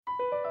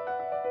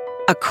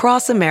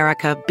Across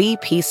America,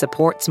 BP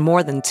supports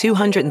more than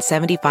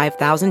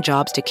 275,000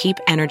 jobs to keep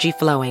energy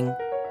flowing.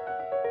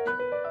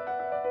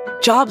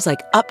 Jobs like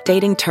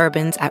updating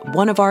turbines at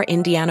one of our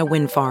Indiana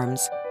wind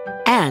farms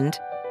and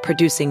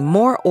producing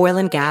more oil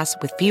and gas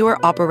with fewer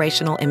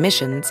operational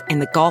emissions in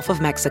the Gulf of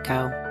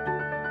Mexico.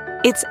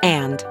 It's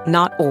and,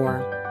 not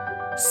or.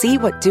 See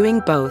what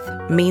doing both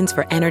means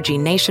for energy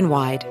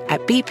nationwide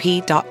at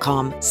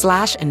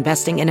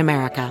bp.com/investing in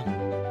America.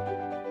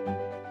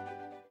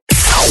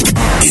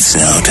 It's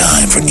now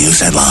time for news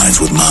headlines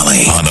with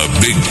Molly on a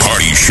Big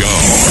Party Show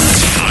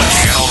on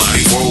Channel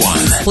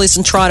 94.1. Police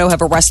in Toronto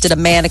have arrested a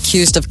man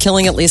accused of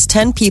killing at least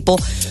 10 people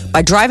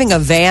by driving a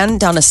van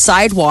down a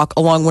sidewalk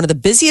along one of the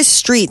busiest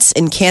streets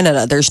in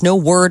Canada. There's no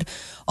word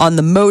on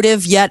the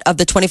motive yet of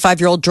the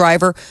 25-year-old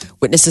driver.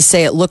 Witnesses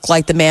say it looked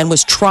like the man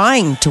was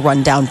trying to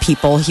run down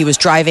people. He was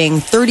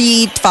driving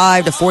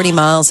 35 to 40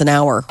 miles an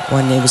hour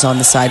when he was on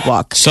the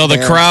sidewalk. So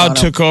the crowd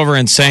took over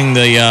and sang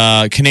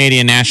the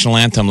Canadian national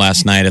anthem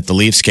last night at the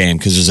Leafs game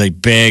because there's a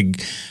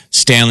big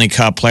Stanley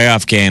Cup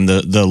playoff game.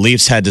 The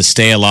Leafs had to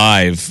stay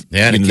alive.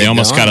 They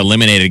almost got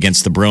eliminated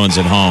against the Bruins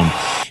at home.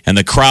 And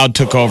the crowd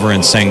took over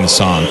and sang the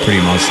song. Pretty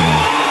emotional.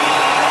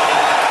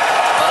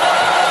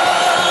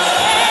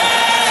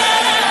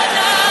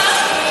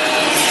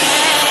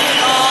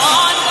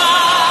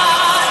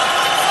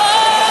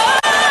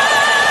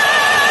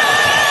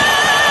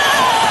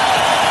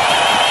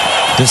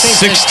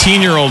 This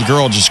 16-year-old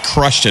girl just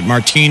crushed it.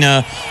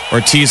 Martina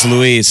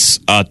Ortiz-Luis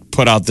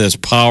put out this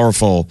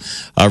powerful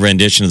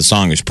rendition of the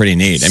song. It was pretty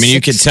neat. I mean,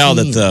 you could tell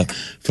that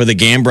for the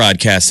game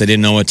broadcast, they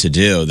didn't know what to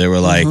do. They were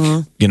like,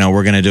 we're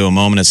going to do a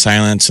moment of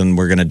silence and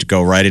we're going to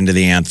go right into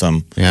the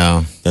anthem.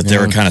 Yeah. That they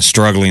were kind of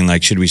struggling,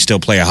 like, should we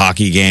still play a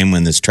hockey game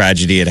when this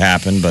tragedy had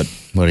happened? But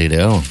what do you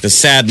do? The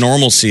sad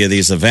normalcy of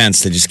these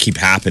events, they just keep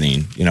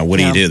happening. What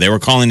do you do? They were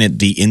calling it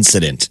the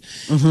incident.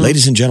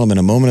 Ladies and gentlemen,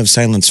 a moment of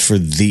silence for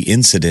the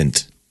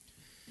incident.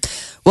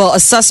 Well,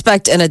 a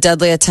suspect in a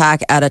deadly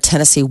attack at a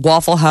Tennessee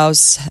Waffle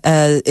House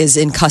is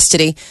in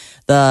custody.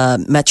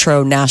 The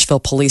Metro Nashville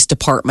Police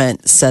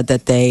Department said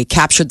that they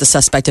captured the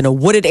suspect in a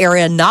wooded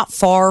area not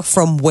far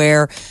from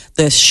where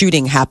the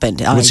shooting happened.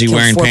 Was he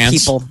wearing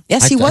pants?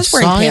 Yes, he was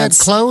wearing pants. He had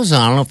clothes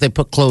on. I don't know if they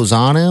put clothes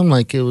on him.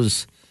 Like it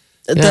was...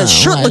 The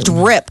shirt looked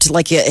ripped,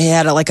 like he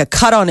had a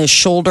cut on his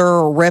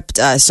shoulder, ripped.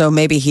 So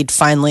maybe he'd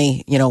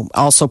finally,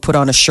 also put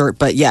on a shirt.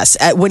 But yes,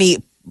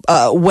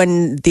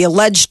 when the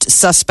alleged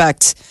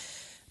suspect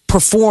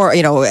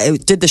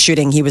did the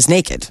shooting, he was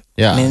naked.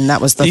 Yeah. I mean,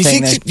 that was the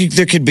thing. Do you think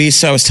there could be,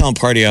 so I was telling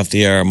Party off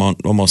the air, I'm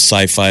almost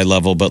sci-fi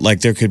level, but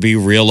like there could be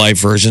real life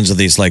versions of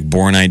these like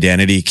Born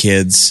Identity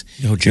kids.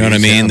 You know what I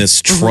mean?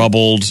 This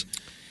troubled,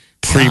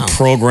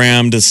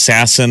 pre-programmed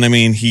assassin. I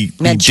mean, he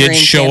did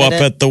show up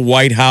at the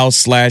White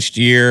House last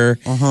year.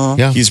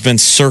 Yeah. He's been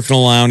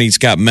circling around. He's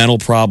got mental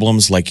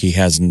problems, like he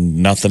has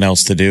nothing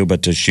else to do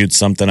but to shoot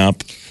something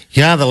up.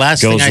 Yeah, the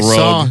last thing I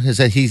saw is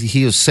that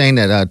he was saying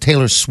that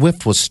Taylor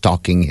Swift was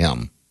stalking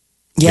him.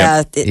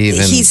 Yeah,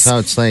 so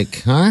it's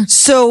like, huh?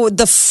 So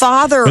the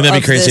father. Wouldn't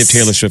that be crazy if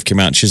Taylor Swift came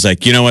out and she's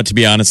like, you know what? To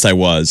be honest, I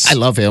was. I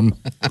love him.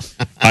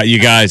 You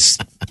guys,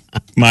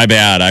 my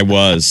bad. I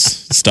was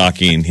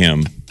stalking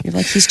him. You're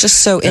like, he's just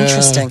so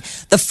interesting.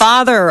 The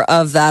father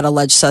of that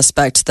alleged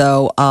suspect,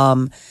 though,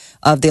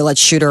 of the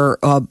alleged shooter,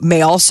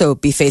 may also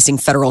be facing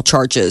federal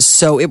charges.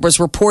 So it was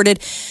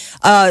reported.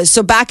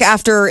 So back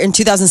in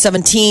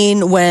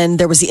 2017, when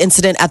there was the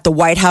incident at the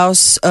White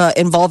House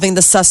involving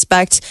the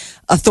suspect,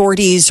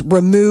 authorities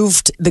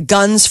removed the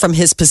guns from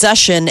his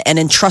possession and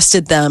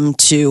entrusted them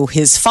to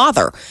his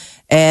father.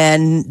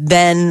 And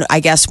then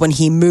I guess when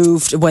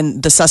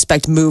the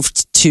suspect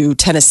moved to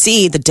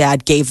Tennessee, the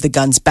dad gave the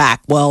guns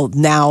back. Well,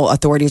 now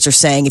authorities are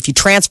saying if you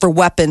transfer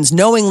weapons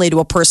knowingly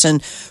to a person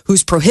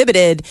who's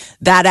prohibited,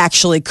 that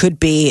actually could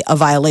be a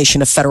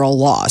violation of federal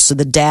law. So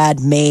the dad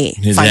may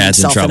find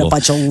himself in a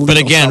bunch of legal But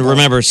again, trouble.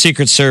 remember,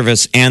 Secret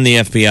Service and the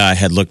FBI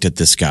had looked at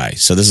this guy.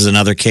 So this is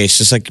another case.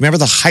 Just like, remember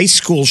the high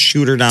school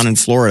shooter down in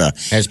Florida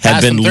had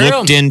been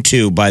looked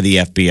into by the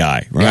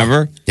FBI.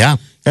 Remember? Yeah.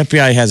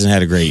 FBI hasn't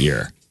had a great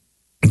year.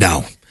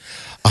 No.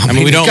 I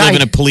mean, we don't live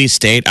in a police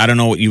state. I don't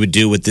know what you would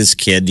do with this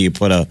kid. Do you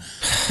put a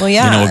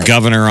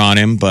governor on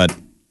him? But,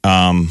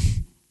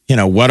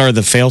 what are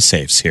the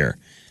fail-safes here?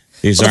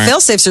 The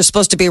fail-safes are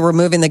supposed to be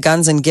removing the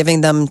guns and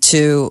giving them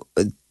to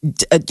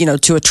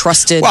a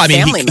trusted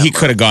family member. He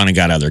could have gone and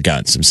got other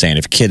guns. I'm saying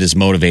if a kid is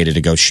motivated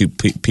to go shoot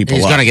people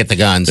he's up, going to get the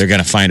guns. They're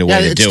going to find a way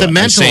to do it. It's the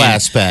mental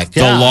aspect.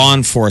 The law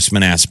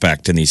enforcement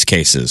aspect in these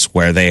cases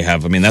where they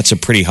have, that's a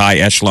pretty high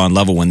echelon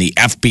level when the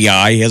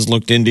FBI has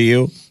looked into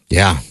you.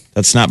 Yeah.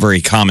 That's not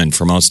very common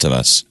for most of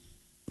us.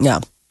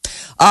 Yeah.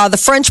 The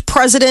French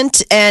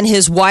president and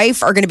his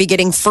wife are going to be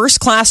getting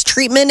first-class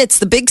treatment. It's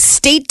the big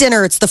state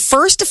dinner. It's the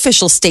first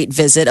official state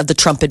visit of the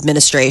Trump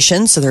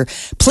administration. So there are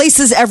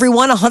places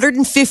everyone,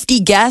 150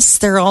 guests.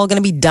 They're all going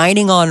to be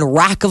dining on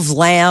rack of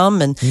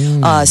lamb and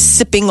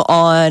sipping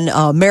on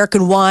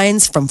American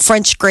wines from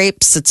French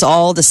grapes. It's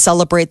all to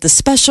celebrate the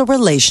special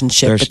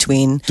relationship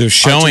between They're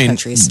showing our two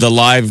countries. the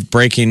live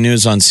breaking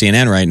news on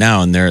CNN right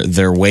now, and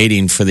they're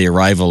waiting for the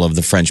arrival of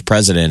the French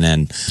president.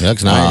 And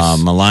Looks nice.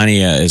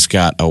 Melania has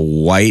got a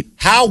white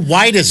How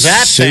white is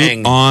that suit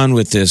thing? on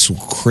with this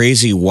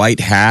crazy white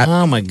hat.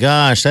 Oh my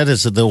gosh, that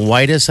is the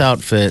whitest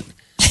outfit.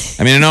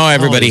 I mean, I know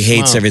everybody Holy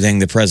hates smokes. everything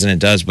the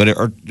president does, but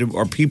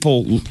are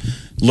people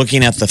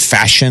looking at the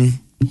fashion?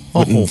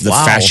 Wouldn't the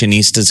wow.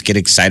 fashionistas get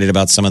excited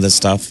about some of this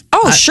stuff?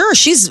 Oh, sure.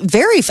 She's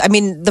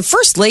the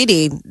first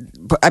lady,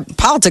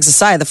 politics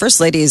aside, the first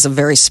lady is a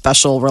very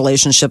special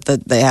relationship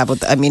that they have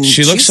with,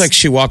 She looks like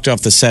she walked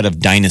off the set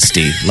of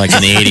Dynasty, like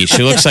in the 80s.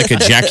 She looks like a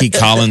Jackie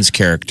Collins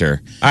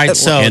character. All right,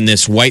 so In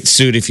this white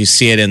suit, if you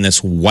see it, in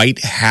this white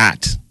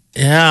hat.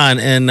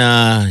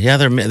 yeah,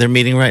 they're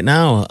meeting right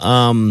now.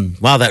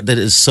 Wow, that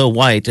is so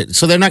white.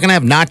 So they're not going to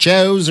have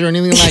nachos or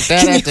anything like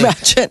that. Can you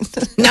imagine?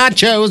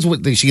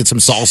 Nachos. She gets some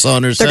salsa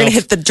on herself. They're going to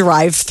hit the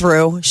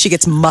drive-through. She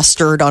gets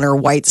mustard on her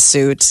white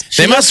suit.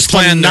 They looks must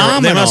plan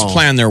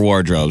phenomenal. their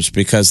wardrobes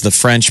because the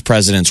French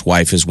president's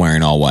wife is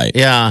wearing all white.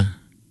 Yeah.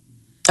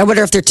 I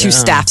wonder if their two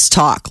staffs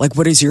talk. Like,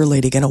 what is your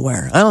lady going to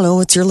wear? I don't know.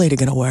 What's your lady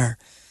going to wear?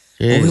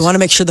 Well, we want to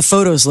make sure the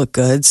photos look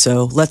good,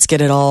 so let's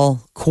get it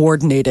all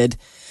coordinated.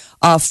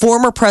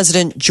 Former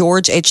President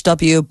George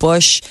H.W.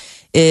 Bush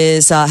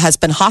has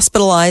been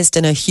hospitalized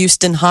in a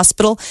Houston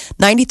hospital.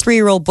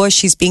 93-year-old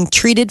Bush, he's being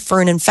treated for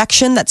an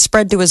infection that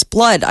spread to his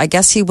blood. I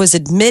guess he was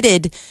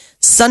admitted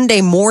Sunday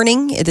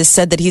morning. It is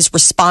said that he's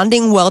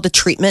responding well to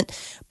treatment,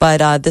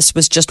 but this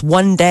was just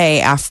one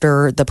day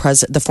after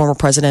the former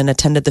president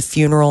attended the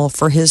funeral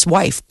for his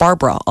wife,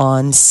 Barbara,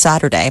 on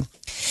Saturday.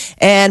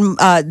 And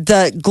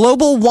the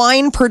global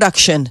wine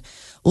production,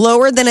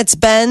 lower than it's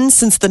been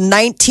since the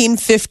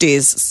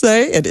 1950s.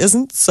 Say it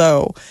isn't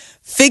so.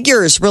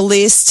 Figures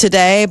released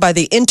today by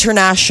the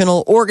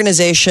International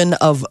Organization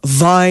of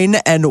Vine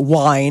and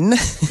Wine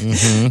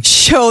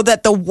show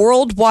that the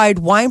worldwide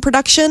wine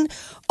production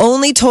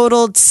only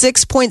totaled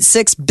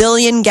 6.6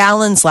 billion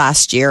gallons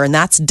last year, and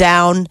that's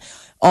down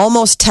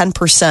almost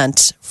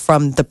 10%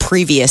 from the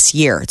previous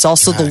year. It's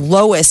also the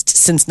lowest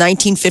since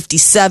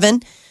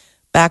 1957,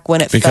 back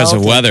when it Because fell.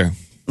 of weather.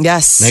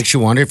 Yes. Makes you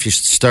wonder if you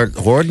should start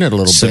hoarding it a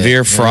little bit.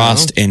 Severe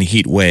frost You and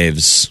heat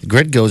waves. know?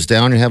 Grid goes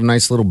down, you have a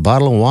nice little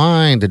bottle of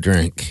wine to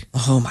drink.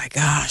 Oh my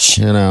gosh.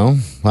 You know?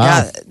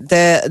 Wow.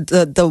 Yeah,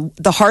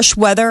 the harsh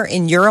weather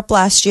in Europe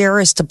last year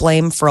is to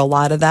blame for a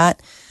lot of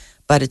that,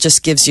 but it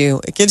just gives you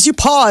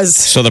pause.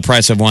 So the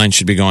price of wine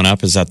should be going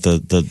up. Is that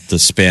the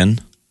spin?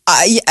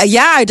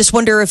 Yeah, I just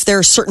wonder if there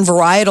are certain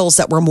varietals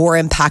that were more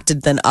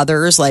impacted than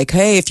others. Like,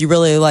 hey, if you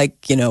really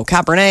like,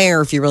 Cabernet,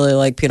 or if you really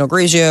like Pinot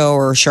Grigio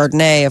or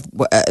Chardonnay,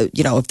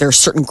 if there are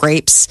certain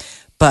grapes,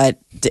 but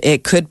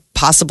it could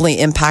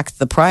possibly impact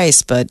the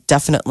price. But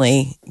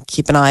definitely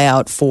keep an eye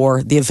out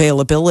for the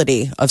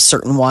availability of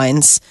certain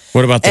wines.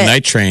 What about the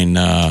night train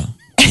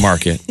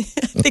market?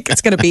 I think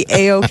it's going to be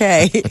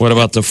A-okay. What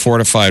about the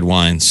fortified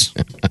wines?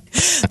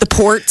 The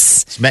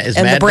ports Is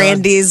and Mad the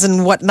brandies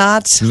and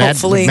whatnot.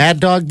 Hopefully. Would Mad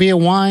Dog be a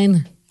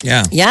wine?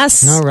 Yeah.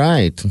 Yes. All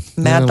right.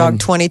 Mad Dog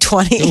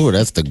 2020. Oh,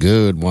 that's the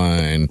good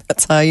wine.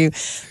 That's how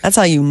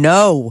you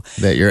know.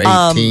 That you're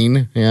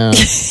 18. Yeah.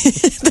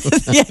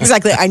 Yeah,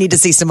 exactly. I need to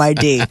see some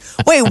ID.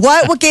 Wait,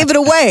 what? What gave it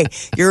away?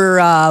 You're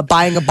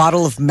buying a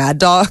bottle of Mad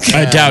Dog?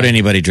 I doubt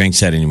anybody drinks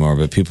that anymore,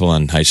 but people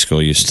in high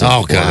school used to.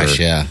 Oh gosh,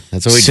 order yeah.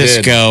 That's what we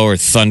Cisco did. or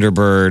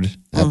Thunderbird.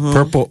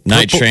 Purple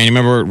Night Train.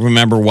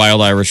 Remember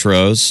Wild Irish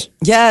Rose?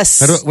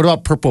 Yes. What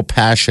about Purple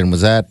Passion?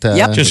 Was that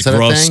Yep. Just was that a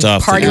gross thing?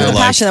 stuff. Party that with you're a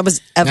like, Passion. That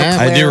was Everclear.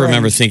 I do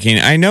remember and- thinking,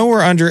 I know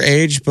we're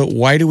underage, but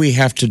why do we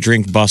have to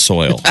drink bus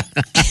oil?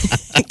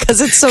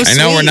 Because it's so I sweet.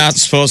 know we're not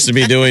supposed to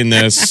be doing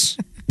this,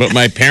 but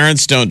my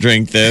parents don't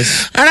drink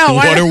this. I know,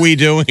 why- What are we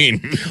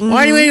doing?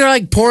 Why do you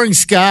like pouring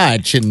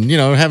scotch and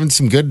having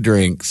some good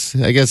drinks?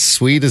 I guess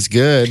sweet is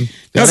good.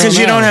 No, I because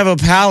you know. don't have a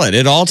palate.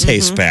 It all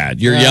tastes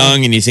bad. You're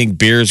young and you think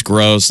beer's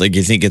gross. Like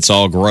you think it's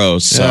all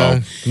gross. So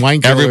Yeah.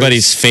 Wine killers.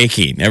 everybody's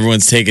faking.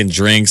 Everyone's taking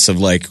drinks of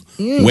like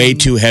way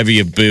too heavy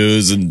of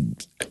booze and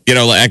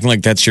acting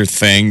like that's your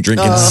thing.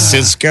 Drinking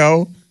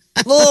Cisco,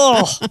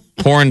 Ugh.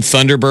 pouring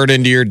Thunderbird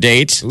into your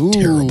date.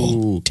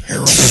 Ooh.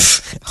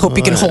 Hope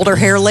you can hold her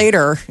hair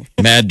later.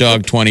 Mad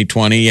Dog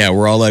 2020. Yeah,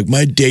 we're all like,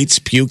 my date's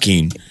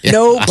puking.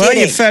 No Well,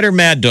 kidding. you fed her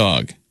Mad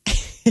Dog.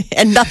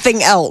 And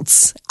nothing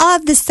else. I'll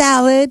have the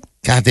salad.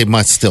 God, they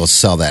must still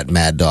sell that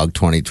Mad Dog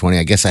 2020.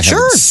 I guess I Sure.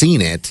 haven't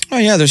seen it. Oh,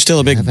 yeah, there's still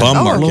a big bum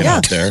market yeah.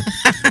 out there.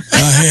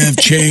 I have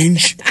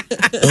change.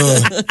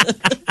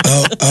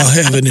 I'll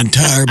have an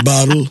entire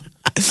bottle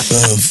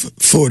of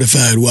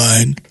fortified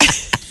wine.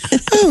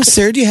 Oh,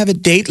 sir, do you have a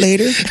date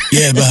later?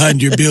 Yeah,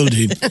 behind your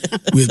building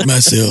with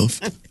myself.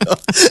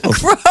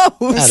 Gross.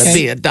 Gotta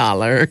be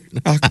 $1.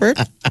 Awkward.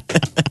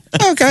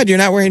 Oh, God, you're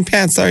not wearing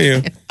pants, are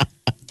you?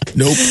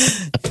 Nope.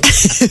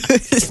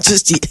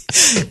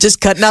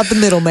 just cutting out the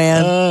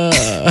middleman.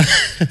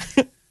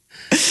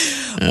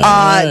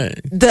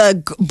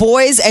 The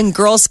Boys and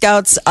Girl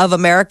Scouts of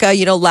America,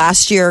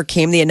 last year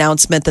came the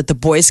announcement that the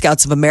Boy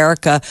Scouts of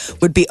America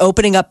would be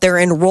opening up their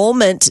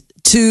enrollment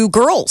to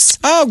girls.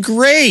 Oh,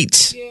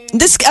 great.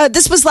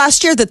 This was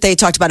last year that they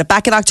talked about it.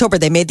 Back in October,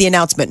 they made the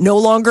announcement. No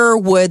longer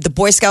would the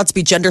Boy Scouts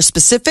be gender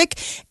specific,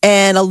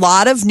 and a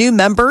lot of new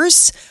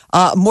members,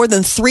 more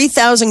than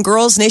 3,000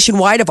 girls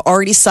nationwide have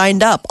already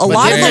signed up. A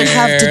lot of them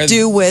have to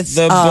do with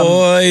the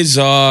boys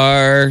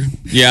are.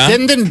 Yeah,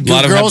 didn't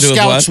the Girl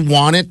Scouts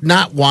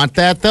not want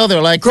that though?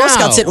 They're like Girl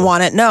Scouts didn't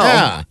want it. No.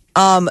 Yeah.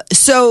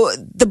 So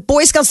the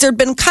Boy Scouts, there had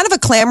been kind of a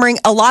clamoring.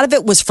 A lot of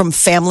it was from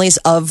families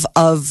of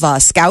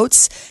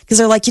scouts because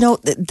they're like,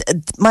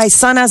 my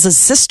son has a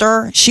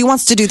sister. She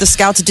wants to do the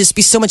scouts. It'd just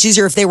be so much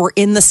easier if they were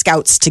in the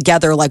scouts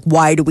together. Like,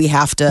 why do we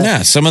have to?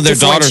 Yeah, some of their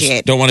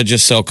daughters don't want to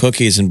just sell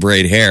cookies and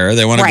braid hair.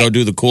 They want to go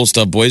do the cool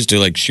stuff boys do,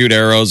 like shoot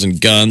arrows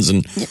and guns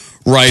and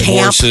ride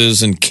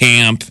horses and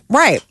camp.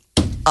 Right.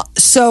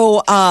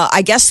 So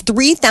I guess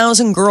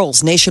 3,000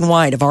 girls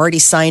nationwide have already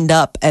signed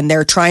up, and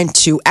they're trying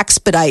to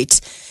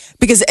expedite.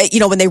 Because,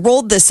 when they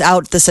rolled this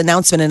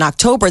announcement in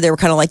October, they were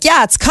kind of like,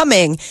 yeah, it's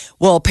coming.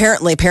 Well,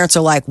 apparently parents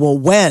are like, well,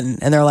 when?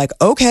 And they're like,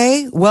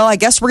 okay, well, I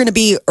guess we're going to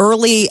be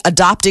early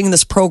adopting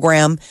this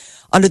program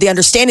under the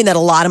understanding that a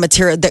lot of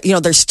material,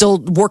 they're still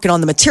working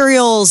on the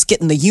materials,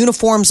 getting the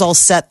uniforms all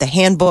set, the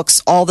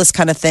handbooks, all this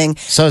kind of thing.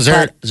 So is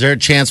there a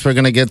chance we're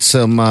going to get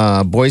some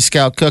Boy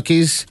Scout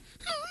cookies?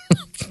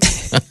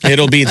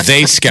 It'll be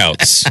they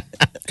Scouts.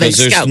 Because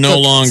there's no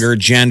longer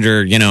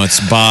gender, it's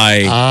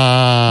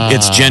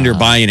gender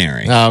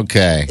binary.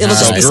 Okay. It'll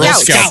just be Girl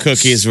Scouts. Scout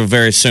cookies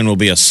very soon will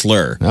be a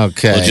slur.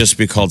 Okay. It'll just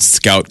be called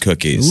Scout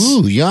cookies.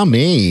 Ooh,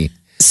 yummy.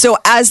 So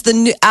as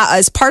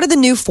part of the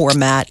new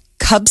format,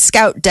 Cub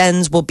Scout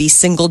dens will be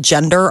single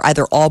gender,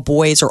 either all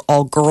boys or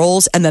all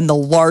girls, and then the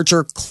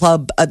larger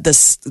club,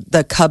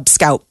 the Cub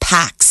Scout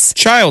packs,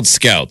 Child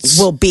Scouts,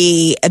 will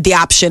be the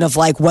option of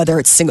like whether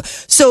it's single.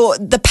 So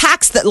the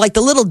packs that like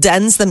the little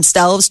dens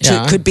themselves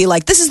could be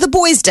like, this is the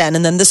boys' den,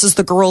 and then this is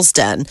the girls'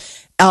 den.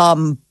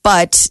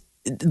 But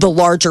the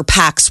larger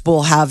packs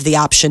will have the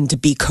option to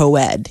be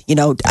co-ed,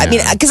 I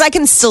mean, because I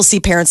can still see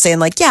parents saying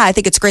like, yeah, I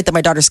think it's great that my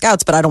daughter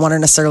scouts, but I don't want her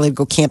necessarily to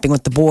go camping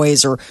with the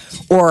boys or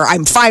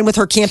I'm fine with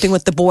her camping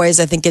with the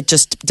boys. I think it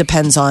just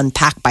depends on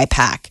pack by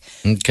pack.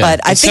 Okay. But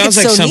I think sounds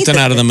it's like so something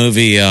neat out of the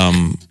movie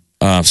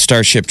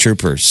Starship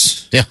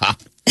Troopers. Yeah.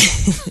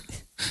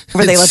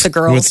 where they let the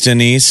girls. With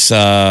Denise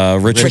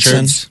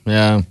Richardson.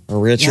 Yeah. Or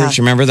Richards. Yeah.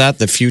 You remember that?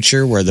 The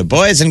future where the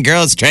boys and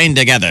girls train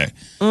together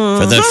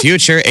for the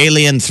future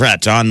alien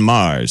threat on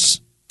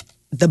Mars.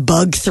 The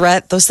bug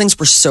threat. Those things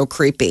were so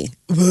creepy.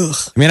 Ugh.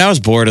 I mean, I was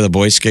bored of the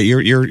Boy Scout.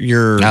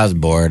 I was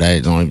bored.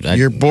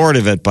 You're bored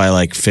of it by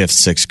like 5th,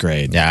 6th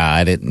grade. Yeah,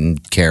 I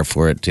didn't care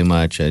for it too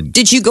much.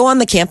 Did you go on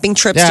the camping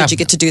trips? Yeah. Did you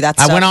get to do that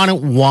stuff? I went on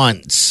it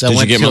once. Did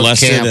you get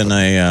molested?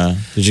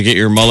 Did you get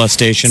your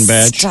molestation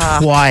badge?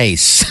 Stop.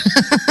 Twice.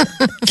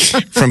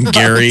 From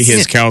Gary,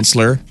 his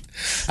counselor.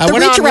 I The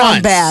went reach on around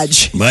once.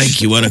 badge.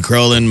 Mike, you want to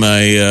crawl in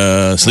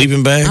my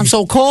sleeping bag? I'm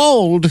so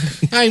cold.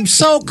 I'm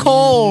so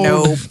cold.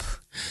 Nope.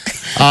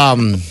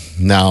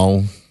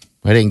 No,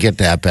 I didn't get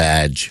that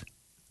badge.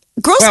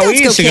 Girl Scouts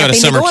we used to go to camping.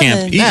 summer on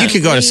camp. the- You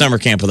could go to summer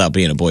camp without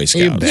being a Boy You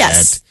Scout. bet.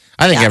 Yes.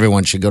 I think Yeah.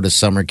 everyone should go to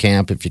summer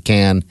camp if you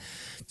can.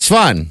 It's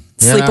fun.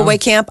 you know? Sleepaway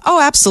camp.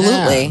 Oh,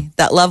 absolutely. Yeah.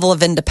 That level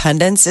of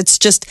independence. It's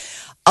just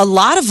a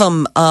lot of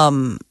them.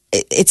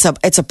 It's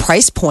a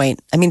price point.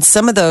 I mean,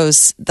 some of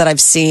those that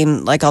I've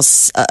seen, like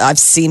I've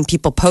seen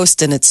people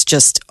post, and it's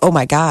just, oh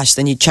my gosh.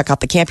 Then you check out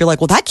the camp. You're like,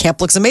 well, that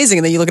camp looks amazing,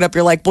 and then you look it up.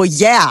 You're like, well,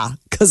 yeah,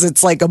 because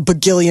it's like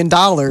 $1 billion.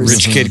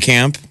 Rich kid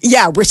camp.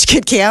 Yeah, rich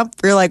kid camp.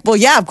 You're like, well,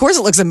 yeah, of course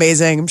it looks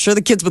amazing. I'm sure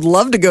the kids would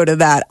love to go to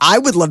that. I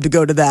would love to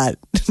go to that,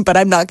 but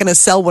I'm not going to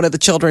sell one of the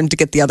children to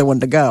get the other one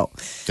to go.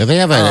 Do they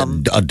have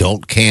an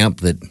adult camp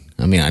that,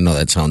 I mean, I know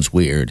that sounds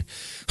weird,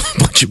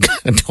 but you got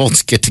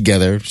adults get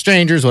together,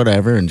 strangers,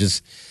 whatever, and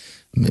just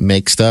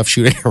make stuff,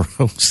 shoot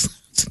arrows.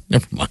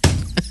 Never mind.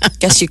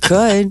 Guess you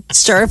could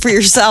start it for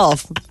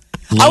yourself.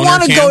 I Loner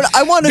want to go. camp?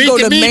 I want to go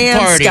to Meet Man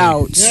party.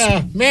 Scouts.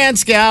 Yeah, Man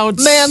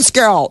Scouts. Man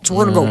Scouts.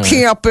 We're gonna go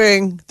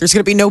camping. There's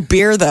gonna be no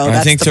beer though. I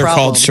That's think the they're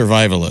problem. called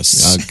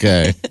survivalists.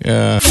 Okay.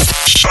 Yeah.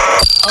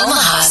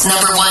 Omaha's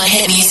 #1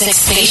 hit music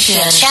station,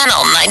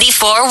 Channel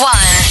 94.1.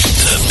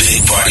 The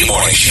Big Party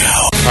Morning Show.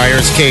 All right,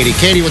 here's Katie.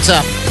 Katie, what's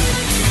up?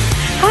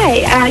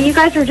 Hi, you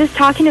guys were just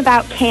talking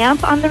about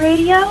camp on the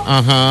radio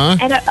Uh-huh.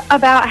 and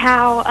about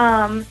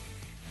how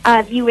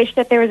you wish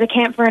that there was a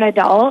camp for an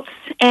adult.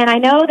 And I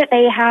know that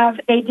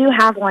they do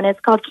have one. It's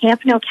called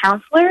Camp No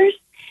Counselors.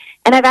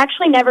 And I've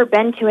actually never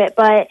been to it,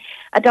 but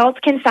adults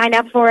can sign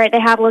up for it.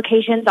 They have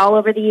locations all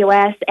over the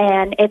U.S.,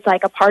 and it's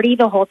like a party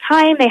the whole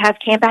time. They have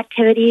camp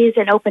activities,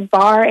 an open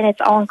bar, and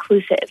it's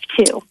all-inclusive,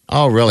 too.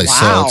 Oh, really? Wow.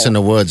 So it's in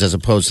the woods as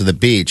opposed to the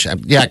beach.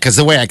 Yeah, because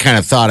the way I kind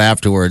of thought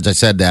afterwards, I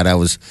said that, I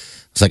was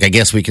It's like, I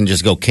guess we can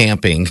just go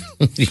camping.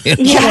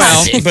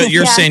 Well, but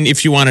you're saying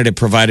if you wanted it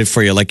provided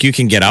for you, like you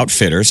can get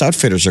outfitters.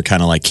 Outfitters are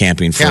kind of like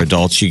camping for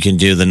adults. You can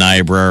do the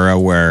Niobrara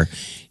where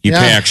you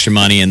pay extra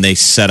money and they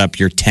set up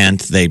your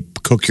tent. They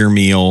cook your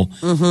meal.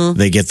 Mm-hmm.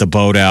 They get the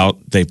boat out.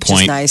 They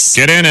point. Nice.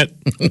 Get in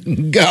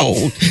it.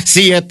 Go.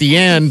 See you at the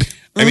end.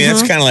 I mean,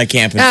 that's kind of like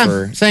camping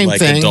for same like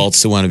thing.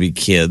 adults who want to be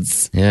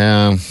kids.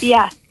 Yeah.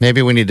 Yeah.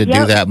 Maybe we need to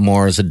do that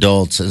more as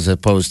adults as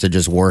opposed to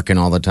just working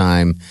all the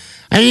time.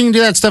 I mean, you can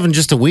do that stuff in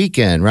just a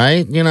weekend,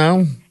 right? You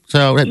know?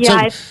 So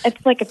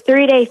it's like a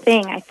 3-day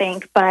thing, I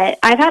think. But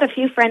I've had a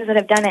few friends that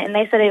have done it, and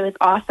they said it was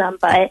awesome.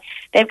 But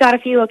they've got a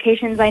few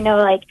locations. I know,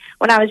 like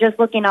when I was just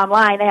looking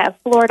online, they have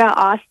Florida,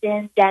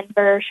 Austin,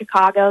 Denver,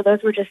 Chicago.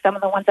 Those were just some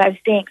of the ones I was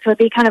seeing. So it'd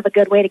be kind of a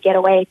good way to get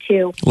away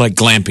too. Like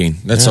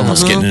glamping. That's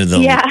almost getting into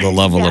the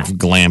level of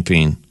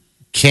glamping.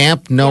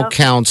 Camp No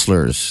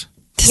Counselors.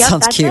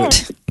 Sounds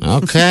cute.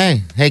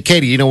 Okay. Hey,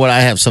 Katie, you know what? I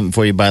have something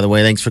for you, by the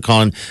way. Thanks for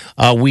calling.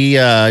 Have you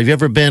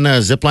ever been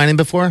ziplining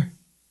before?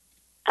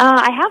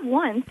 I have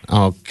one.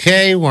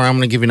 Okay, well, I'm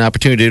going to give you an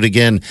opportunity to do it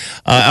again.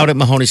 Out at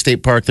Mahoney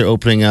State Park, they're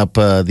opening up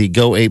the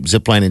Go Ape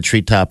Zipline and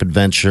Treetop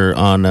Adventure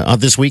on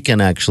this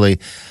weekend, actually.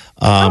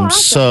 Awesome.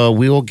 So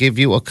we will give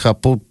you a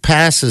couple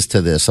passes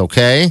to this,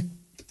 okay?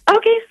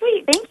 Okay,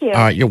 sweet. Thank you. All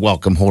right, you're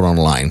welcome. Hold on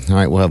the line. All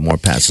right, we'll have more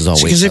passes all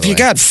week. Because if you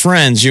got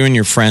friends, you and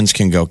your friends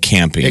can go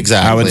camping.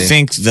 Exactly. I would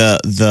think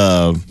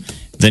the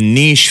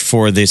niche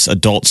for this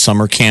adult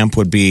summer camp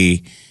would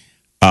be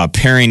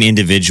pairing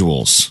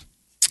individuals.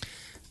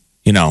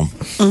 You know,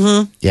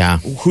 yeah.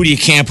 Who do you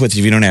camp with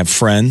if you don't have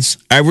friends?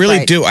 I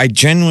really do. I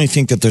genuinely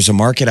think that there's a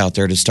market out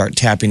there to start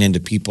tapping into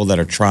people that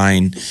are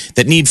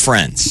that need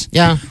friends.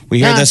 Yeah. We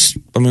hear this.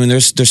 I mean,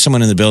 there's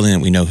someone in the building that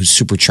we know who's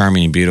super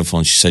charming and beautiful,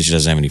 and she says she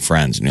doesn't have any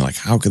friends. And you're like,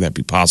 how could that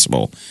be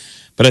possible?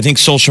 But I think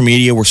social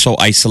media, we're so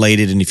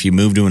isolated, and if you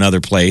move to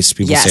another place,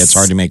 people say it's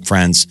hard to make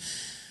friends.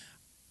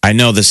 I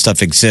know this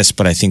stuff exists,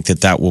 but I think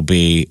that will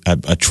be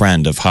a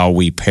trend of how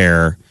we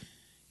pair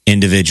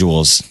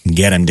individuals and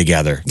get them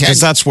together, because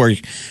that's where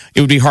it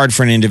would be hard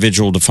for an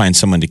individual to find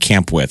someone to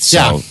camp with.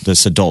 So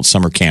this adult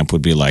summer camp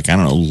would be like, I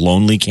don't know,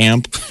 lonely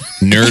camp,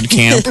 nerd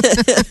camp.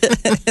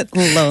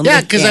 Lonely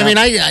because I mean,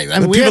 I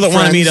mean, people that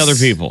want to meet other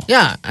people.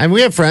 Yeah, and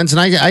we have friends,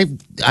 and I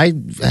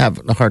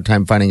have a hard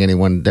time finding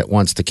anyone that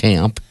wants to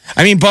camp.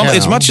 I mean,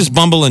 as much as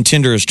Bumble and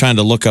Tinder is trying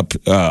to link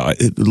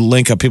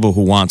up people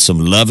who want some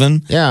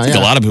loving, I think a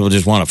lot of people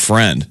just want a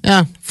friend.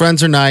 Yeah,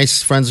 friends are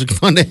nice. Friends are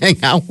fun to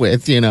hang out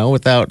with, you know,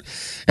 with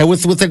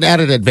an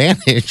added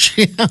advantage.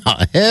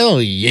 Yeah,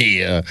 hell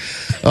yeah.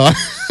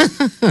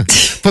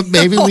 But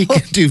maybe we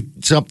could do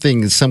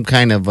some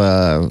kind of,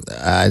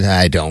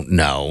 I don't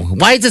know.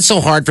 Why is it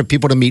so hard for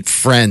people to meet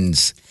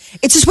friends?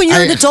 It's just when you're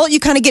an adult,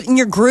 you kind of get in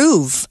your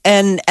groove.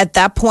 And at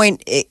that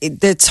point,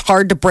 it's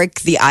hard to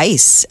break the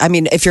ice. I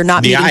mean, if you're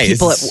not meeting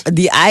people,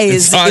 the ice.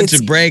 It's hard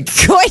to break.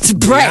 Going to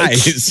break.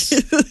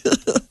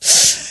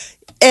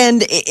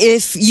 And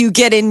if you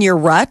get in your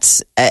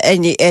rut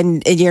and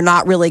you're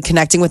not really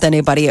connecting with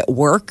anybody at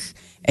work,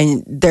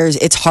 and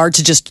it's hard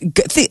to just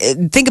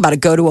think about it.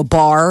 Go to a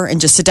bar and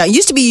just sit down. It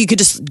used to be you could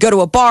just go to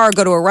a bar,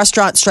 go to a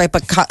restaurant, strike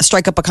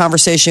up a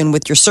conversation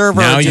with your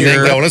server. Now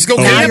let's go.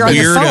 Now you're on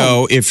your phone.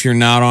 Weirdo if you're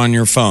not on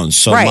your phone.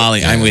 So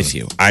Molly, I'm with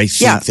you. I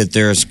think that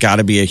there's got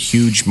to be a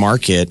huge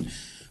market,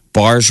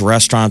 bars,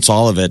 restaurants,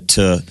 all of it.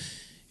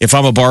 If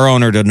I'm a bar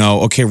owner, to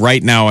know, okay,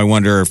 right now, I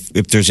wonder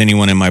if there's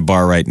anyone in my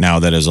bar right now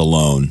that is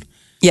alone.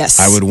 Yes,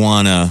 I would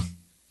want to.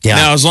 Yeah.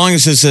 Now, as long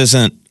as this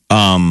isn't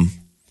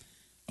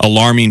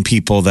alarming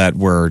people that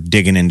we're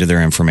digging into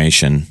their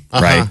information,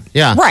 right?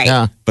 Yeah. Right.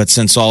 Yeah. But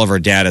since all of our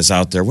data is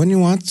out there, wouldn't you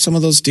want some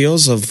of those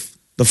deals of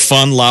the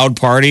fun, loud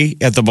party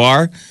at the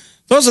bar?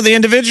 Those are the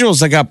individuals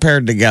that got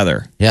paired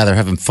together. Yeah, they're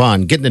having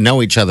fun, getting to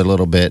know each other a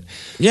little bit.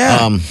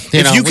 Yeah.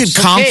 If you could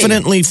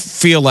confidently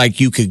feel like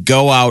you could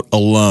go out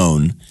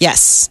alone.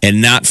 Yes. And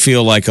not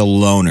feel like a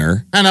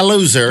loner. And a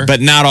loser.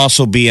 But not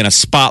also be in a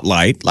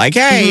spotlight. Like,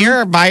 hey,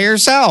 you're by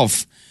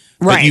yourself.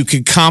 Right. But you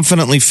could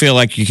confidently feel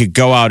like you could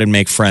go out and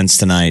make friends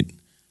tonight.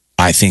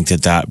 I think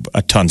that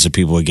tons of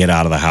people would get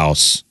out of the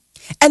house.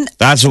 And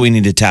that's what we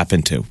need to tap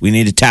into. We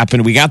need to tap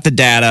into. We got the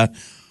data.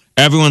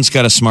 Everyone's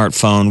got a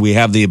smartphone. We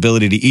have the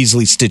ability to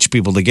easily stitch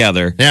people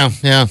together. Yeah,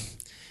 yeah.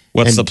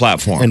 What's the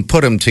platform? And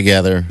put them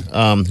together.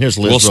 Here's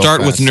Liz. We'll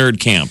start with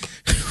Nerd Camp.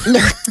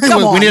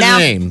 Come we need now. a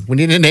name. We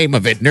need a name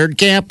of it. Nerd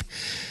Camp?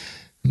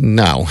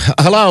 No.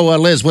 Hello,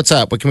 Liz. What's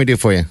up? What can we do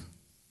for you?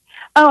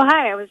 Oh,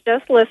 hi. I was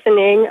just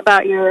listening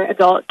about your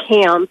adult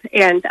camp,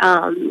 and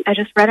I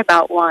just read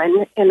about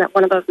one in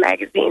one of those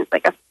magazines,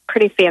 like a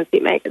pretty fancy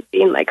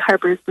magazine, like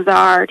Harper's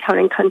Bazaar, Town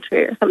and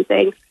Country or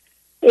something.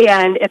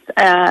 And it's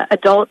an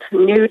adult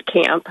nude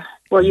camp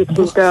where you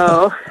can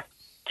go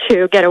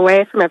to get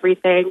away from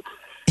everything.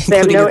 They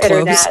have no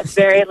internet. It's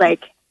very,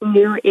 like,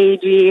 new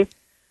agey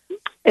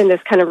in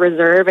this kind of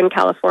reserve in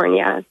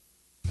California.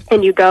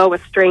 And you go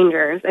with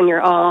strangers, and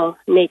you're all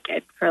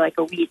naked for like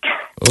a week.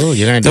 Oh,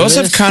 you're gonna do Those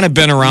this? have kind of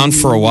been around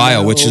for a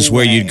while, which is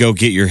where you'd go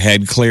get your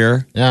head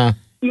clear. Yeah.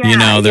 You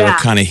know, they were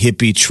kind of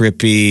hippie,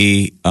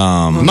 trippy.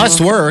 Must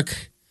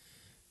work.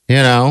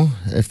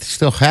 if they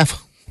still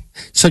have.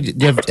 So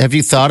have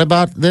you thought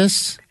about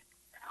this?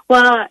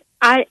 Well,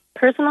 I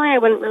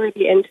wouldn't really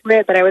be into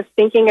it, but I was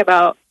thinking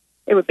about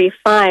it would be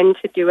fun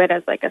to do it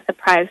as like a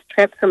surprise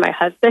trip for my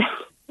husband,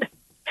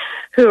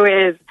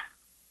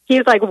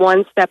 he's like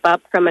one step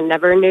up from a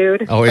never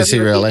nude. Oh, is he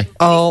really?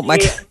 Oh my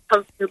God.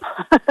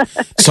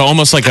 So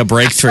almost like a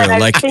breakthrough.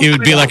 Like it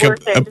would be like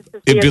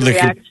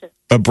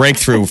a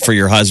breakthrough for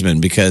your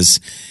husband because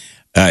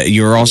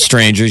you're all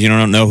strangers. You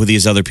don't know who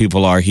these other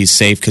people are. He's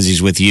safe because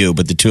he's with you,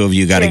 but the two of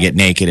you got to get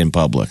naked in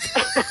public.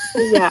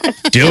 Yeah.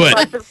 Do it.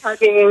 Lots of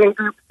hugging and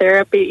group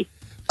therapy.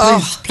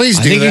 Please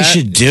do that. I think you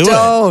should do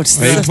it.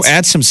 Maybe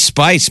add some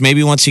spice.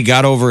 Maybe once he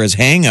got over his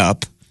hang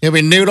up, he'll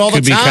be nude all the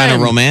time. Could be kind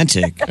of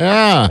romantic.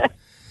 Yeah.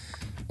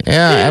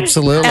 Yeah,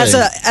 absolutely. As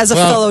a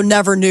fellow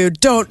never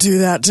nude, don't do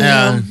that to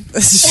him.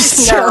 It's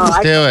just terrible.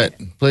 Do it.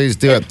 Please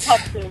do it.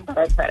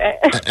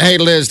 Hey,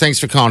 Liz, thanks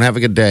for calling. Have a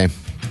good day.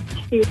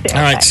 You too.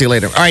 All right, see you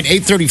later. All right,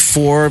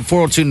 834,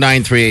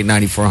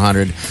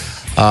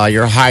 402-938-9400.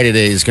 Your high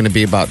today is going to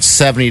be about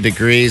 70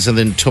 degrees. And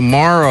then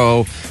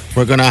tomorrow,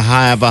 we're going to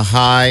have a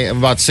high of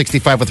about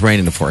 65 with rain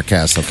in the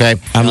forecast, okay?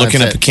 I'm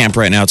looking up a camp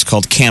right now. It's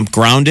called Camp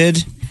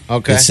Grounded.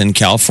 Okay. It's in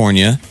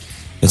California.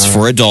 It's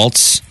for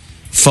adults.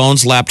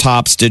 Phones,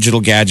 laptops,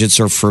 digital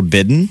gadgets are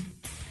forbidden.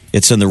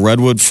 It's in the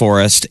Redwood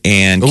Forest,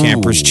 and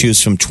campers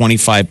choose from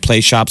 25 play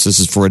shops. This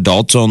is for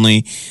adults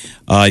only.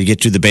 You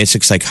get to do the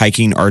basics like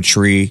hiking,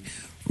 archery,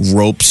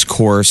 ropes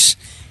course,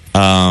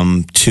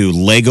 to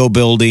Lego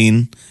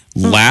building,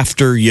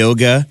 laughter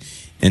yoga,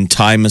 and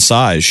Thai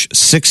massage.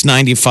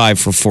 $695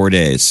 for 4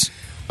 days.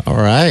 All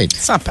right.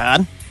 It's not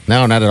bad.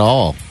 No, not at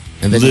all.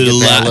 And then you get to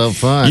have a little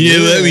fun. You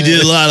know what? We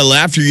did a lot of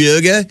laughter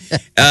yoga.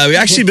 We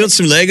actually built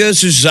some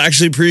Legos, which is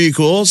actually pretty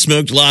cool.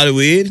 Smoked a lot of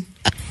weed.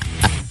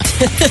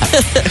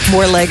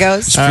 More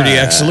Legos. It's pretty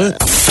excellent.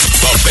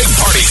 The Big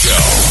Party Show.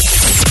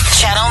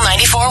 Channel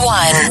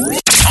 94.1.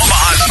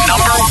 Omaha's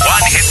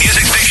 #1 hit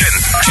music station.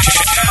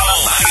 Channel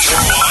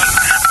 94.1.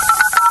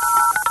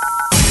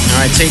 All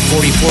right, it's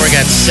 8:44. I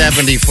got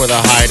 70 for the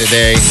high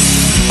today.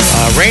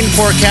 Rain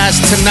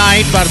forecast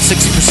tonight, about a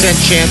 60%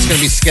 chance, going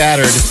to be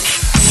scattered.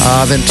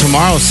 Then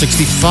tomorrow,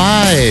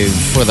 65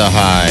 for the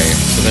high.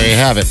 So there you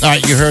have it. All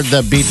right, you heard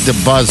the Beat the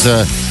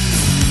Buzzer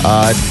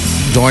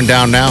going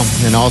down now.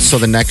 And also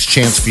the next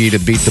chance for you to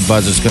beat the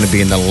buzzer is going to be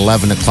in the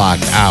 11 o'clock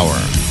hour.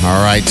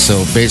 All right,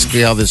 so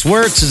basically how this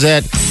works is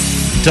that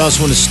tell us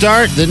when to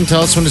start, then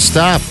tell us when to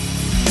stop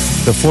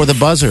before the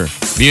buzzer.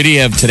 Beauty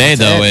of today,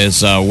 though,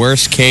 is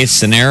worst case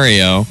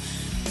scenario.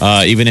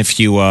 Even if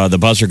the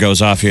buzzer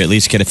goes off, you at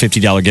least get a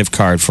 $50 gift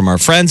card from our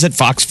friends at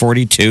Fox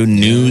 42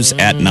 News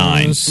at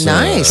 9. Nice. We're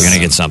going to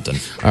get something.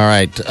 All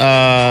right.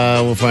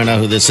 We'll find out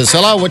who this is.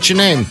 Hello, what's your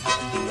name?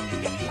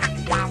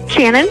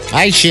 Shannon?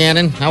 Hi,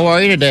 Shannon. How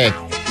are you today?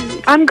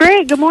 I'm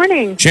great. Good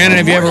morning. Shannon,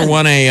 have you ever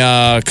won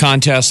a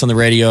contest on the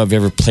radio? Have you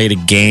ever played a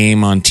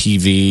game on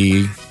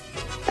TV?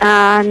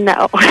 No.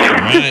 All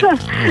right.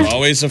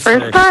 Always a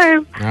First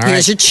time. All right.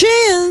 Here's your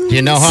chance. Do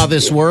you know how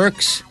this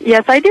works?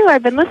 Yes, I do.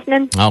 I've been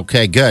listening.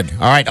 Okay, good.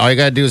 All right. All you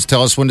got to do is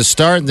tell us when to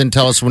start and then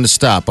tell us when to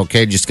stop.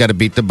 Okay, just got to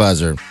beat the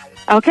buzzer.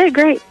 Okay,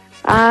 great.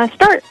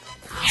 Start.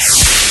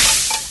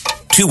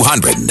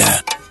 200.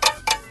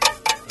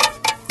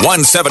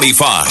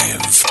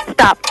 175.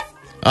 Stop.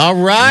 All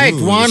right,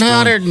 Ooh,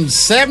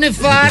 $175.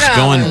 It's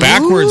going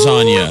backwards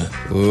on you.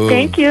 Ooh,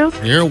 Thank you.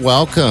 You're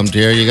welcome,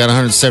 dear. You got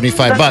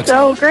 $175. That's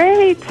so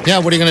great. Yeah,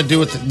 what are you going to do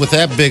with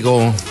that big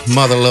old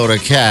mother load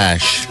of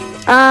cash?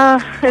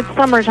 It's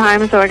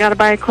summertime, so I got to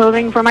buy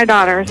clothing for my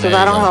daughter, so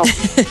that'll help.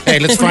 Hey,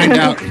 let's find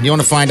out. You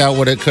want to find out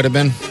what it could have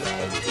been?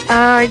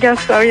 I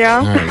guess so, yeah.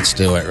 All right, let's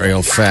do it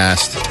real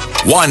fast.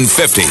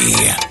 150.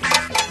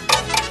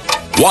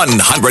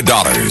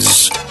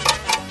 $100.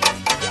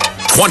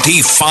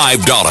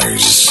 $25.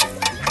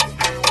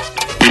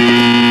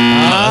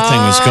 That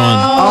thing was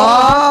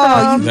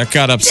going. That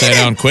got upside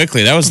down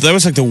quickly. That was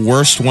like the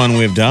worst one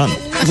we've done.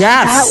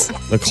 Yes.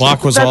 The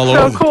clock was That's all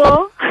so over.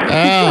 cool.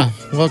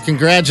 Well,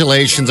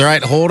 congratulations. All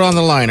right, hold on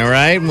the line, all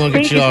right? We'll get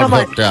Thank you you all so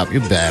much. hooked up. You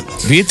bet.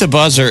 Beat the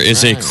Buzzer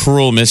is a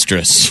cruel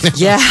mistress.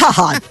 Yeah.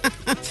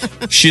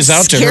 She's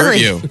out to hurt Scary.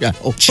 you. Yeah,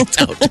 she's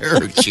out to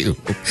hurt you.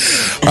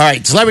 All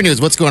right, celebrity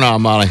news. What's going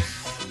on, Molly?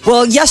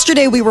 Well,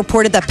 yesterday we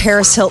reported that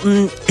Paris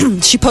Hilton,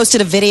 she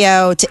posted a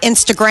video to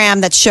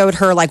Instagram that showed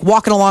her like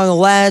walking along the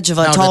ledge of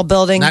a tall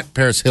building. Not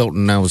Paris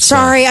Hilton. I was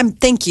Sorry,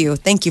 thank you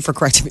for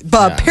correcting me.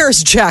 But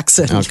Paris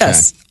Jackson,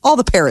 yes, all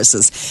the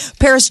Parises.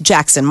 Paris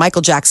Jackson,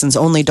 Michael Jackson's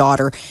only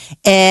daughter,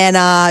 and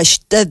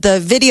the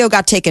video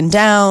got taken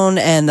down,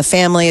 and the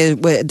family.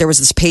 There was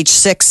this Page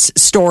 6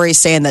 story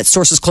saying that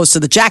sources close to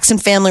the Jackson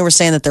family were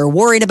saying that they're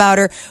worried about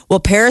her. Well,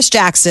 Paris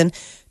Jackson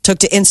took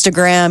to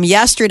Instagram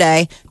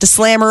yesterday to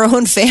slam her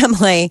own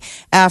family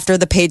after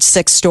the Page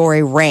 6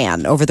 story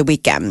ran over the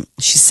weekend.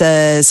 She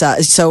says,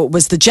 so it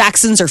was the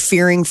Jacksons are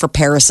fearing for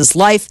Paris's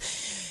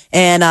life.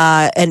 And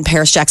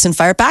Paris Jackson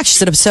fired back. She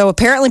said, so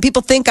apparently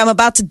people think I'm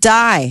about to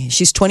die.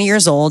 She's 20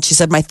 years old. She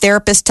said, my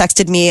therapist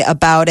texted me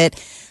about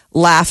it,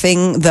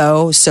 laughing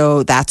though.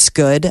 So that's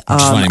good.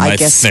 My I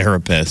guess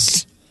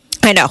therapist.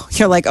 I know.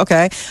 You're like,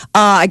 okay.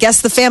 I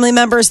guess the family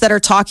members that are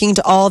talking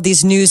to all of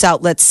these news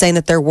outlets saying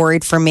that they're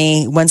worried for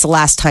me. When's the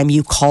last time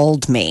you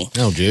called me?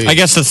 Oh, geez. I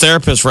guess the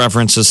therapist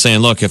reference is saying,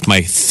 look, if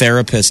my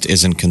therapist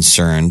isn't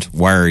concerned,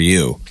 why are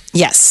you?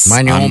 Yes.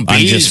 Mind your own I'm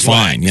just beeswax.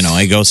 fine. You know,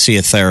 I go see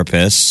a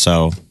therapist,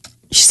 so.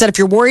 She said, if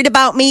you're worried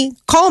about me,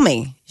 call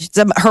me. She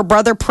said her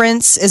brother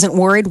Prince isn't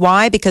worried.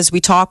 Why? Because we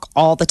talk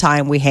all the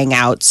time. We hang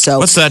out. So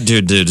What's that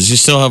dude do? Does he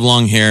still have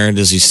long hair?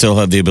 Does he still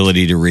have the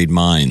ability to read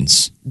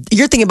minds?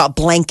 you're thinking about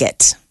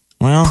Blanket.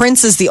 Well,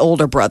 Prince is the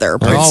older brother.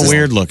 they're Prince all is-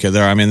 weird looking.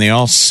 I mean, they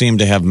all seem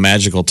to have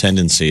magical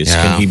tendencies.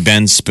 Yeah. Can he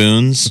bend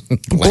spoons?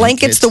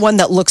 Blanket's the one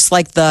that looks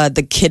like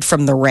the kid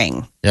from The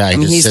Ring. Yeah, he I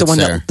mean, just he's the sits one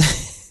there.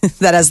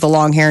 that has the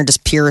long hair and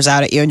just peers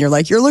out at you, and you're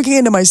like, you're looking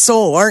into my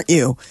soul, aren't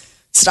you?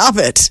 Stop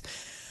it.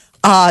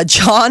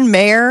 John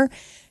Mayer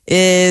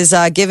is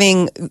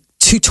giving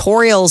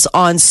tutorials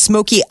on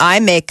smoky eye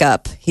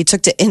makeup. He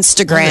took to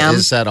Instagram. What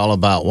is that all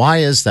about? Why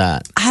is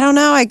that? I don't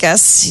know. I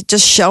guess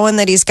just showing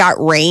that he's got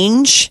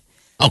range.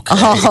 Okay.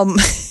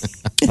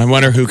 I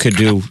wonder who could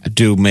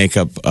do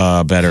makeup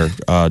better,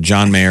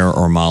 John Mayer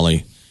or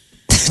Molly.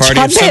 Party,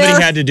 John if somebody Mayer.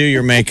 had to do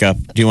your makeup,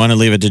 do you want to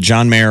leave it to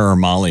John Mayer or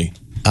Molly?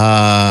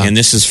 And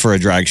this is for a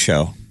drag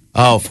show.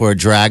 Oh, for a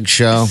drag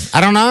show?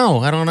 I don't know.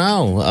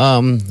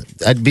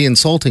 I'd be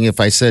insulting if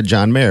I said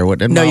John Mayer.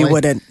 Wouldn't No, Molly? you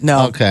wouldn't.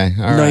 No. Okay.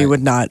 All No, right. you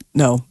would not.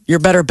 No. Your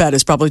better bet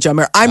is probably John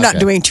Mayer. I'm not Okay.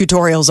 doing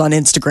tutorials on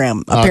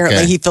Instagram. Apparently,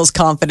 Okay. he feels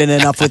confident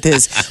enough with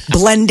his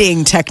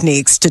blending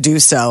techniques to do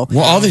so.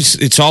 Well, all these,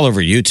 it's all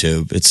over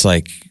YouTube. It's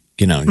like,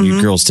 you know, Mm-hmm.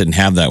 you girls didn't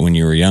have that when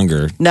you were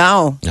younger.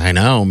 No. I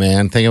know,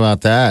 man. Think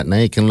about that. Now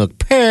you can look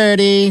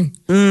pretty.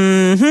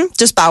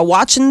 Just by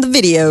watching the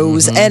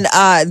videos. Mm-hmm.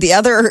 And the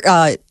other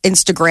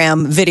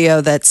Instagram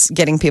video that's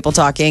getting people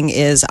talking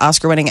is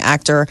Oscar winning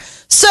actor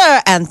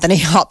Sir Anthony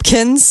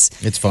Hopkins.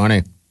 It's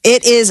funny.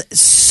 It is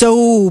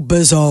so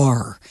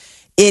bizarre.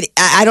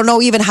 I don't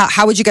know even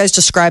how would you guys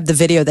describe the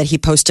video that he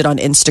posted on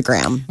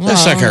Instagram?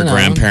 Just like our you know.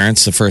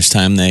 grandparents, the first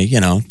time they,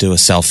 you know, do a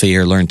selfie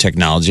or learn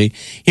technology.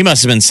 He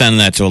must have been sending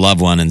that to a loved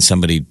one and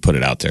somebody put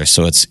it out there.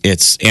 So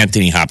it's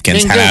Anthony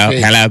Hopkins. Being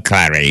goofy. Hello,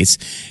 Clarice.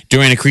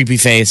 Doing a creepy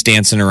face,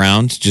 dancing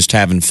around, just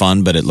having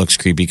fun, but it looks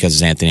creepy because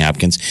it's Anthony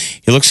Hopkins.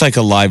 He looks like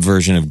a live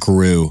version of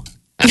Gru.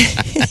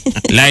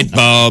 Light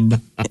bulb.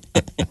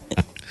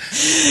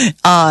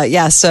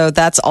 Yeah, so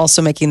that's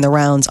also making the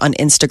rounds on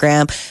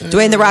Instagram.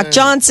 Dwayne The Rock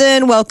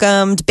Johnson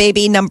welcomed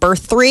baby number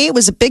 3. It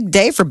was a big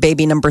day for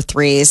baby number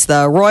 3s.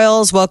 The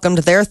Royals welcomed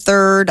their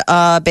third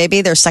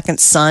baby, their second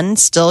son,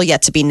 still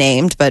yet to be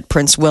named, but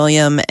Prince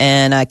William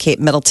and Kate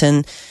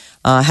Middleton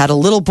had a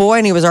little boy,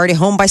 and he was already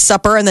home by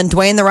supper. And then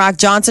Dwayne The Rock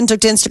Johnson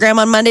took to Instagram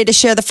on Monday to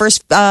share the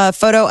first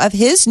photo of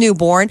his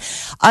newborn,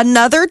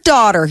 another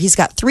daughter. He's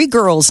got 3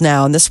 girls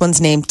now, and this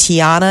one's named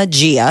Tiana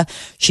Gia.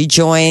 She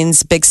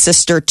joins big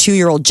sister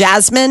 2-year-old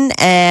Jasmine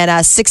and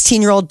a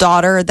 16-year-old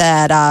daughter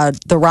that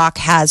The Rock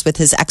has with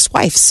his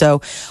ex-wife.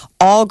 So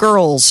all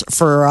girls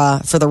for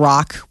The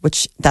Rock,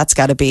 which that's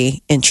got to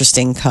be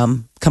interesting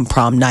come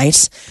prom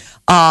night.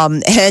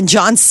 And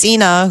John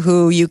Cena,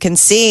 who you can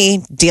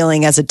see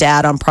dealing as a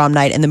dad on prom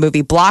night in the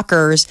movie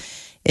Blockers,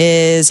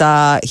 is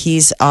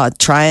he's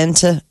trying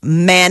to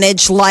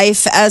manage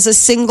life as a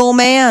single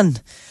man.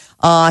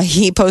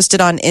 He posted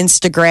on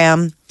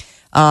Instagram.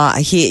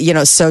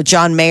 So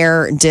John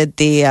Mayer did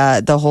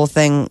the whole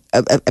thing.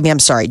 I'm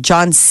sorry.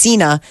 John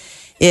Cena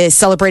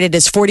celebrated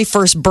his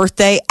 41st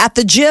birthday at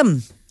the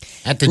gym.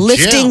 At the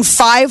Lifting gym.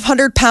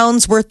 500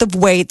 pounds worth of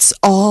weights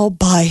all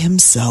by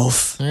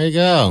himself. There you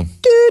go.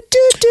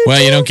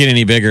 Well, you don't get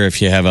any bigger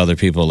if you have other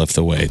people lift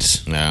the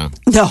weights. Yeah.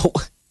 No.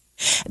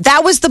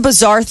 That was the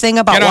bizarre thing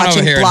about Get on watching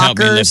over here and help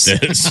me Blockers.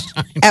 lift this.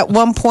 At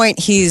one point,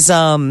 he's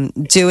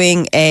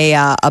doing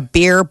a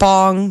beer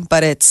bong,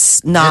 but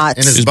it's not.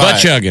 In his It's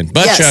butt chugging.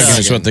 Butt Yes. chugging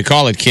is what they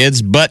call it,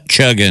 kids. Butt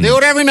chugging. Do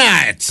it every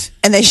night.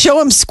 And they show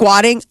him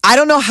squatting. I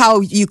don't know how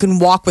you can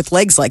walk with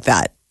legs like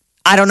that.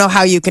 I don't know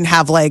how you can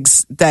have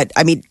legs that.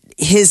 I mean,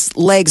 his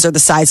legs are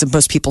the size of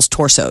most people's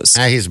torsos.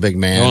 Ah, he's a big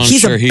man. Well, I'm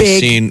He's a sure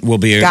big will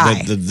be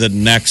guy. the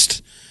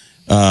next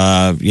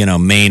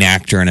main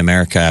actor in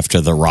America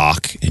after The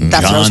Rock and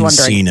That's what I was John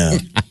wondering. Cena.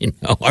 I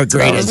know. Our I was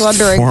greatest.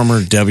 wondering.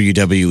 Former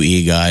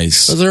WWE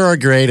guys. Those are our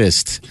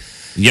greatest.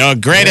 Your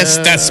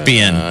greatest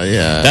thespian.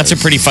 yeah. That's a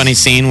pretty funny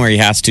scene where he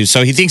has to.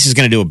 So he thinks he's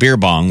going to do a beer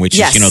bong, which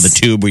Yes. is, the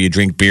tube where you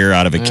drink beer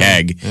out of a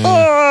keg. He's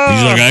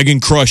like, I can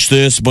crush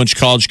this. A bunch of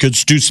college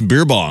kids do some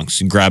beer bongs.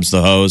 He grabs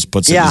the hose,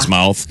 puts it in Yeah. his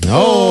mouth.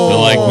 Oh. They're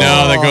like,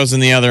 no, that goes in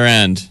the other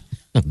end.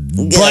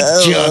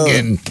 Butt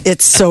chugging.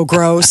 It's so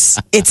gross.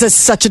 It's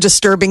such a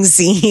disturbing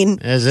scene.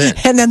 Is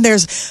it? And then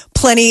there's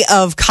plenty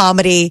of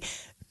comedy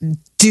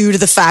due to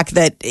the fact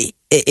that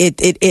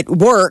it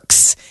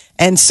works.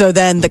 And so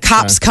then the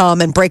cops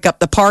come and break up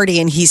the party,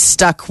 and he's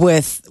stuck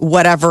with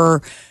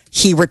whatever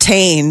he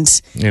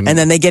retained. And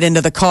then they get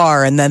into the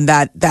car, and then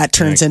that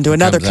turns Yeah, into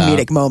another comes out.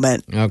 comedic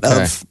moment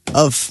Okay.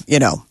 of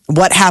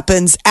what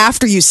happens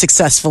after you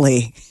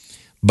successfully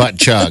butt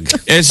chug.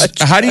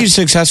 How do you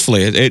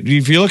successfully?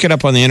 If you look it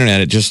up on the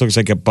internet, it just looks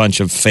like a bunch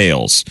of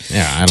fails.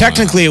 Yeah, I don't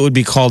Technically, it would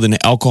be called an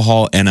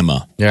alcohol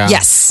enema. Yeah.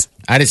 Yes.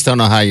 I just don't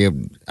know how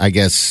you. I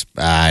guess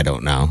I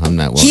don't know. I'm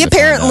not. He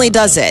apparently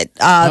does it.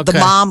 The Okay.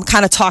 mom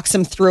kind of talks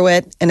him through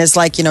it and is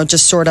like,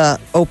 just sort of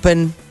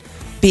open,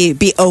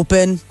 be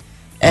open,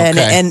 and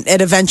Okay. and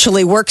it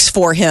eventually works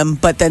for him.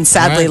 But then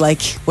sadly, All right.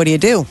 like, what do you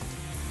do?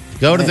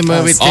 Go to the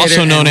movie theater.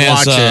 Also known and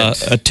as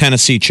watch it. a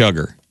Tennessee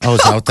chugger. Oh,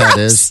 is that what that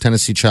is?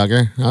 Tennessee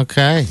Chugger?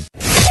 Okay.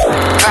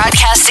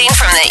 Broadcasting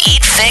from the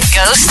Eat Fit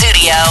Go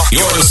studio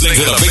You're listening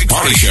to the Big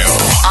Party Show.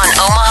 on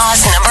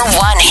Omaha's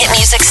 #1 hit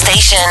music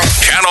station.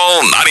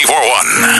 Channel 94.1.